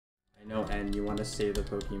I know, and you want to save the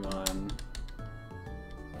Pokemon.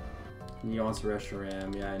 He wants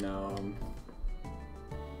Reshiram, yeah, I know.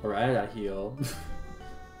 Alright, I got heal.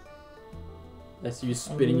 I see you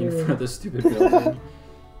spitting in front of the stupid building.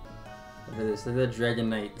 Look at this, look at the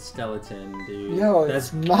Dragonite skeleton, dude. Yo,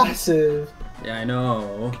 that's massive. Yeah, I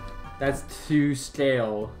know. That's too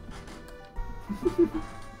scale.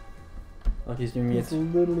 Look, he's giving me It's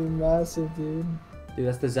literally massive, dude. Dude,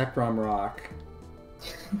 that's the Zekrom rock.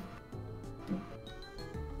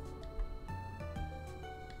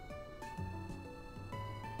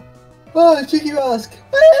 Oh, Cheeky Mask!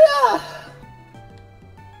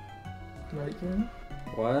 Right, Karen?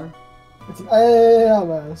 What? It's an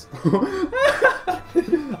mask.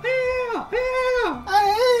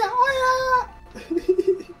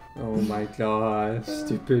 Oh my gosh,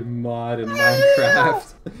 stupid mod in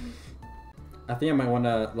Minecraft. I think I might want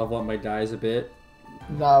to level up my guys a bit.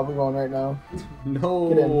 Nah, we're going right now.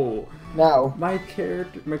 No! Now. My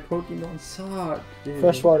Pokemon suck, dude.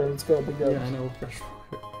 Freshwater, let's go, big up. Yeah, I know, freshwater.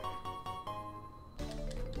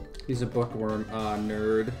 He's a bookworm,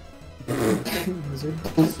 nerd. Look at him,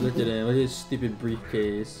 look at his stupid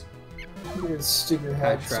briefcase. Look at his stupid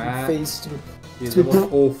head, stupid face, stupid...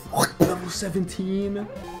 Level 17?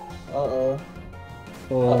 Uh-oh.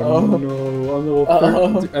 Oh no, I'm level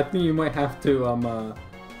 30. I think you might have to,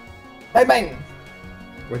 Bang bang!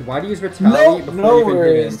 Wait, why do you use Retaliate before no you can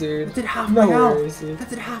worries, hit him? dude. That did half my worries, health! dude. That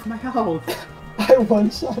did half my health! I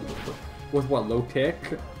one-shot. With what, low kick?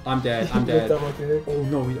 I'm dead, I'm dead. Double kick. Oh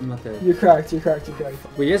no, I'm not dead. You're cracked, you're cracked, you're cracked.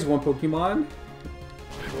 Wait, he has one Pokemon?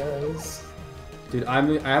 Yes. Dude, I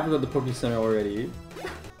have the Poke Center already.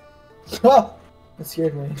 Ah! That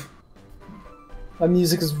scared me. My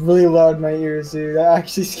music is really loud in my ears, dude. That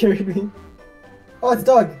actually scared me. Oh, it's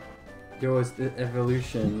Doug! Yo, it's the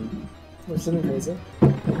evolution. What's in amazing? I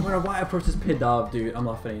wonder why I approach this Pidove, dude. I'm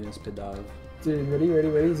not fighting this Pidove. Dude,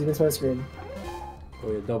 ready? Zoom into my screen.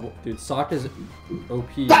 Oh yeah, double. Dude, Sock is OP.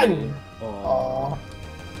 Bang! Aww.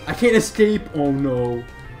 I can't escape! Oh no.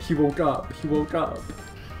 He woke up. He woke up.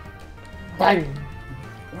 Bang!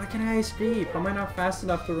 Why can't I escape? How am I not fast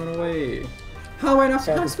enough to run away? How am I not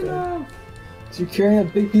fast enough? You're carrying a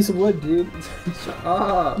big piece of wood, dude. Shut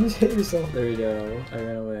up. You just hit yourself. There we go. I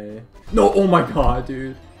ran away. No! Oh my god,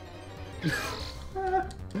 dude.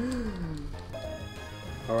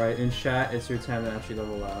 Alright, in chat, it's your time to actually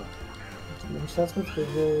level up. In chat's about to get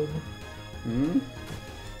rolled. Hmm?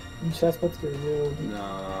 In chat's about to get rolled.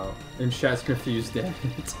 No. In chat's confused, damn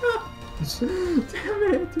it.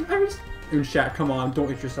 Damn it. Dude, in chat, come on, don't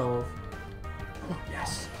hit yourself. Oh,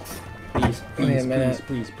 yes. Please,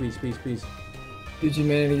 please. Did you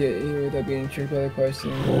manage to get here without being tricked by the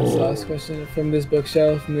question? This last question. From this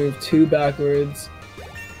bookshelf, move 2 backwards,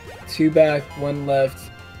 2 back, 1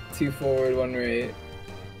 left, 2 forward, 1 right.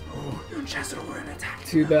 Oh, chat's over and attack.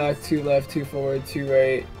 2 back, 2 left, 2 forward, 2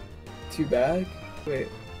 right, 2 back? Wait.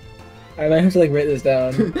 I might have to like write this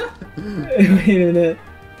down. Wait a minute.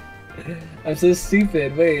 I'm so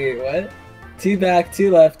stupid. Wait, what? 2 back,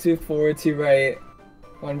 2 left, 2 forward, 2 right,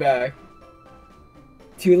 1 back.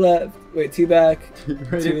 2 left, wait, 2 back,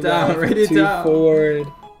 write 2 it down, left, write it 2 down. forward,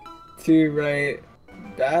 2 right,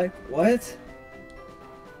 back? What?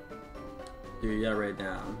 Dude, you gotta write it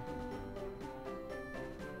down.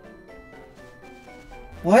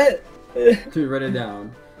 What? Dude, write it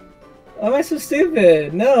down. Why am I so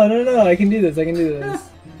stupid? No, I can do this, I can do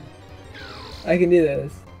this. I can do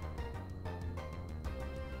this.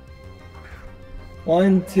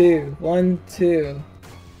 1, 2, 1, 2.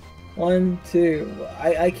 1, 2.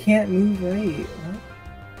 I can't move right.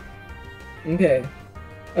 What? Okay.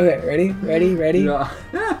 Okay, ready? No.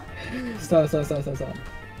 Stop.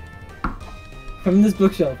 From this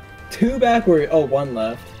bookshelf, 2 backward. Oh, 1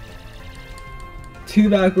 left. 2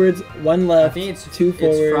 backwards, 1 left. I think it's 2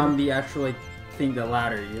 forward. It's from the actual like thing, the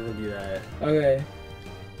ladder. You have to do that. Okay.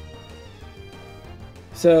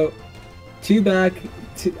 So, 2 back,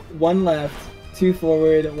 1 left, 2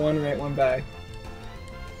 forward, 1 right, 1 back.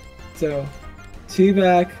 So, 2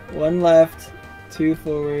 back, 1 left, 2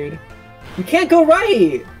 forward. You can't go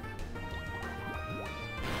right!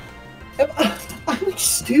 I'm like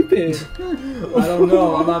stupid. I don't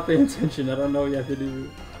know. I'm not paying attention. I don't know what you have to do.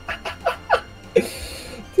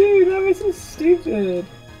 Dude, that was so stupid.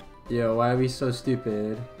 Yo, why are we so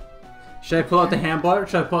stupid? Should I pull out the handbook?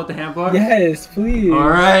 Yes, please.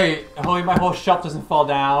 Alright. Hopefully my whole shelf doesn't fall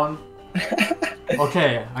down.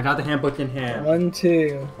 Okay, I got the handbook in hand. 1,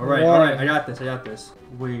 2. Alright, I got this.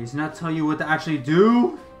 Wait, does it not tell you what to actually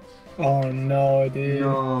do? Oh no, dude.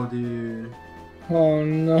 No, dude. Oh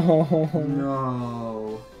no.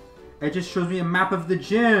 No. It just shows me a map of the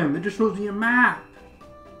gym. It just shows me a map.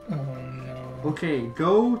 Oh Okay,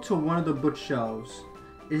 go to one of the bookshelves.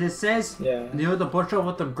 It says, Yeah. you know, the bookshelf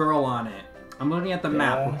with the girl on it. I'm looking at the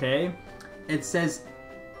map, okay? It says,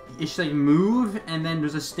 it should like move, and then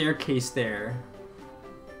there's a staircase there.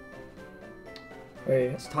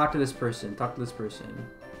 Wait. Let's talk to this person. Talk to this person.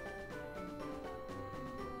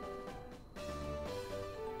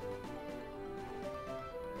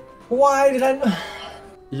 Why did I?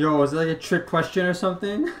 Yo, is it like a trick question or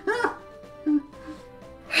something?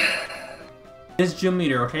 This gym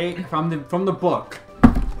leader, okay, from the book.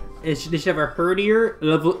 They should have a herdier,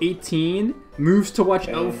 level 18, moves to watch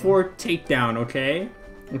L4, takedown, okay?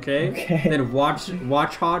 Okay. Then watch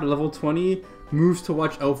hard, level 20, moves to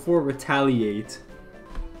watch L4, retaliate.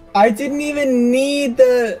 I didn't even need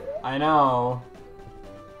the. I know.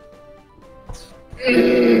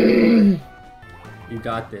 You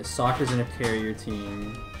got this. Soccer's gonna carry your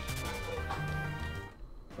team.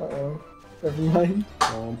 Uh-oh. Never mind.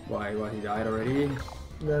 Oh, why? What, he died already?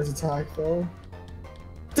 There's attack though.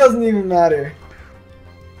 Doesn't even matter.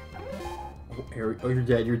 Oh, Harry, oh, you're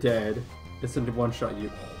dead. You're dead. It's a one-shot you.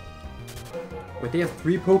 Wait, they have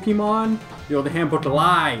 3 Pokemon? Yo, the handbook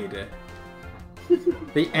lied.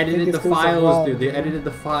 They edited the files, dude. They edited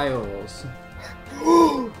the files.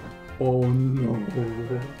 Oh no.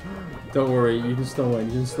 Don't worry, you can still win.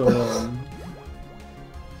 You can still win.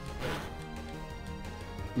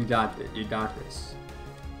 You got it. You got this.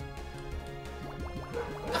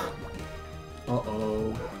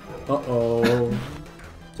 Uh-oh. Uh-oh.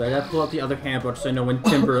 So I gotta pull out the other handbook so I know when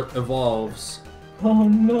Timber evolves. Oh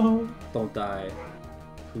no. Don't die.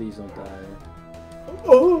 Please don't die.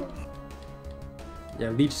 Oh. Yeah,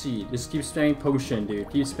 Leech Seed. Just keep spamming Potion, dude.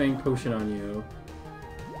 Keep spamming Potion on you.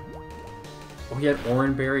 Oh, he had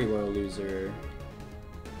Oranberry? What a loser.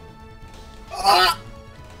 Ah!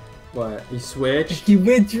 What? He switched? He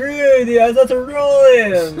withdrew, dude. I was about to roll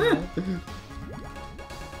him.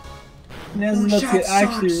 He was about to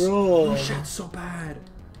actually roll. Unshat's so bad.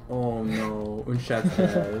 Oh no. Unshat's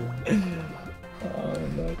dead. Oh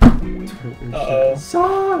no, dude. Unshat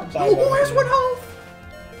sucks. Oh, he has 1 health.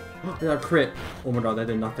 I got a crit. Oh my god, that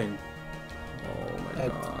did nothing. Oh my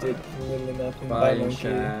god. That did really nothing. Bye,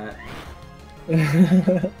 Unshat.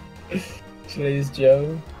 Should I use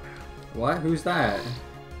Joe? What? Who's that?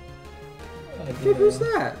 Dude, who's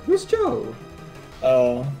that? Who's Joe?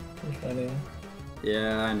 Oh, you're funny.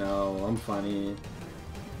 Yeah, I know. I'm funny.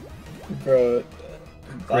 Bro,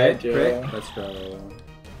 Crit, Joe. crit. Let's go.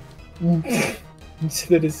 You said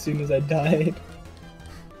that as soon as I died.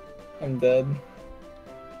 I'm dead.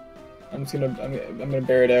 I'm gonna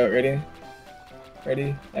bear it out. Ready?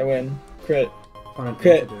 Ready? I win. Crit.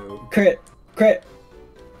 Crit. Crit. Crit.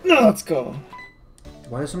 No, let's go.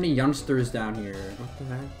 Why are so many youngsters down here? What the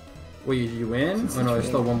heck? Wait, you win? Oh no, there's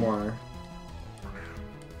still one more.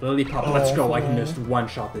 Lilypop, let's go. I can just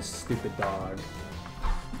one-shot this stupid dog.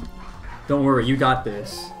 Don't worry, you got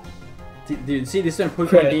this. Dude, see, this in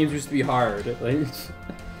Pokemon games used to be hard. Like,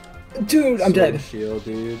 dude, I'm dead. Shield,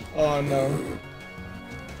 dude. Oh no.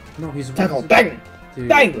 No, he's tackle. Bang! Dude,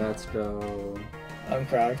 bang! Let's go. I'm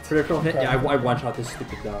cracked. Critical hit. Yeah, I one-shot this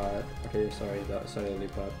stupid dog. Okay, sorry,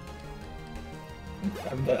 Lilypop.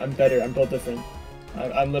 I'm better. I'm built different.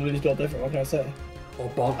 I'm literally built different. What can I say? Oh,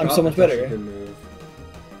 bulk I'm up? so much better. Good move.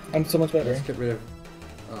 I'm so much better. Let's get rid of.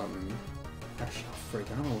 Actually, oh,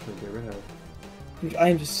 freak, I don't know what to get rid of. Dude, I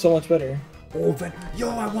am just so much better. Oh, yo,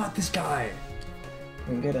 I want this guy.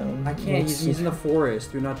 Get him. I can't. He's in the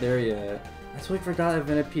forest. We're not there yet. I totally forgot that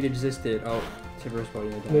Venipede existed. Oh, Timber's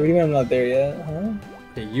probably gonna die. Wait, what do you mean I'm not there yet? Huh?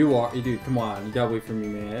 Hey, you are. Dude, come on. You gotta wait for me,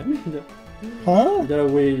 man. Huh? You gotta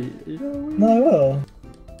wait. You gotta wait. No, I will.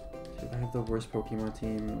 I have the worst Pokemon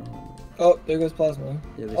team. Oh, there goes Plasma.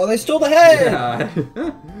 Yeah, oh, they stole the head! Yeah.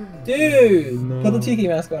 Dude! No. Put the Tiki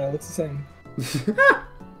mask on, it looks the same.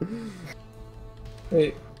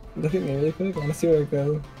 Wait, look at me really quick, I wanna see where I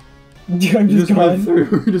go. Dude, I'm just went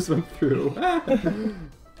through. You just went through.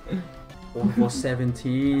 Level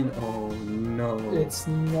 17? Oh no. It's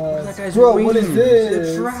not. That guy's Bro, wings. what is this?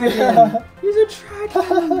 He's a dragon! He's a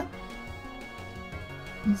dragon!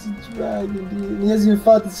 He's a dragon, dude. He hasn't even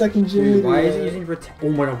fought the second gym. Dude, why is he using oh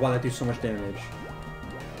my god, wow, that do so much damage.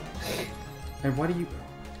 And why do you...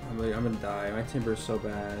 I'm gonna die. My Timber is so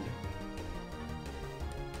bad.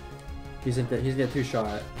 He's gonna get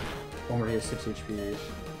 2-shot. Oh my god, he has 6 HP.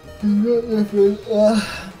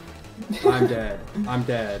 I'm dead. I'm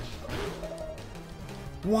dead.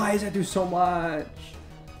 Why does that do so much?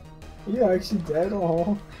 You're actually dead,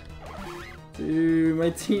 oh. Dude, my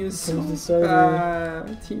team is so bad.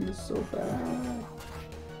 My team is so bad.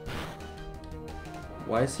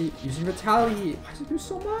 Why is he using Vitality? Why does it do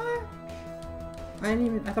so much?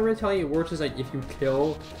 I thought Retaliate works is like if you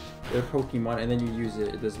kill their Pokemon and then you use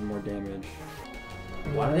it, it does more damage.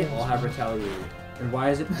 Why do they all have Retaliate? And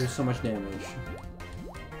why is it there's so much damage?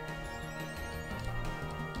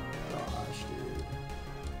 Gosh, dude.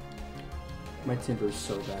 My Timber's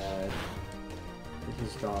so bad.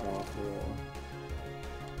 He's god awful.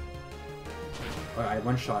 Oh, I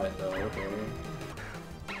one-shot it though, okay.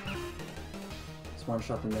 Let's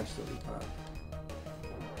one-shot the next Lillipup.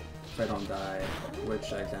 If I don't die,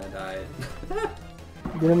 which I kinda died.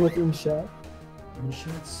 Get him with Moonshot.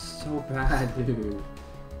 Moonshot's so bad, dude.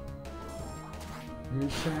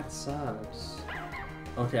 Moonshot sucks.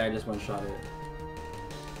 Okay, I just one-shot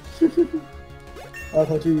it. I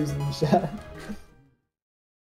thought you were using Moonshot.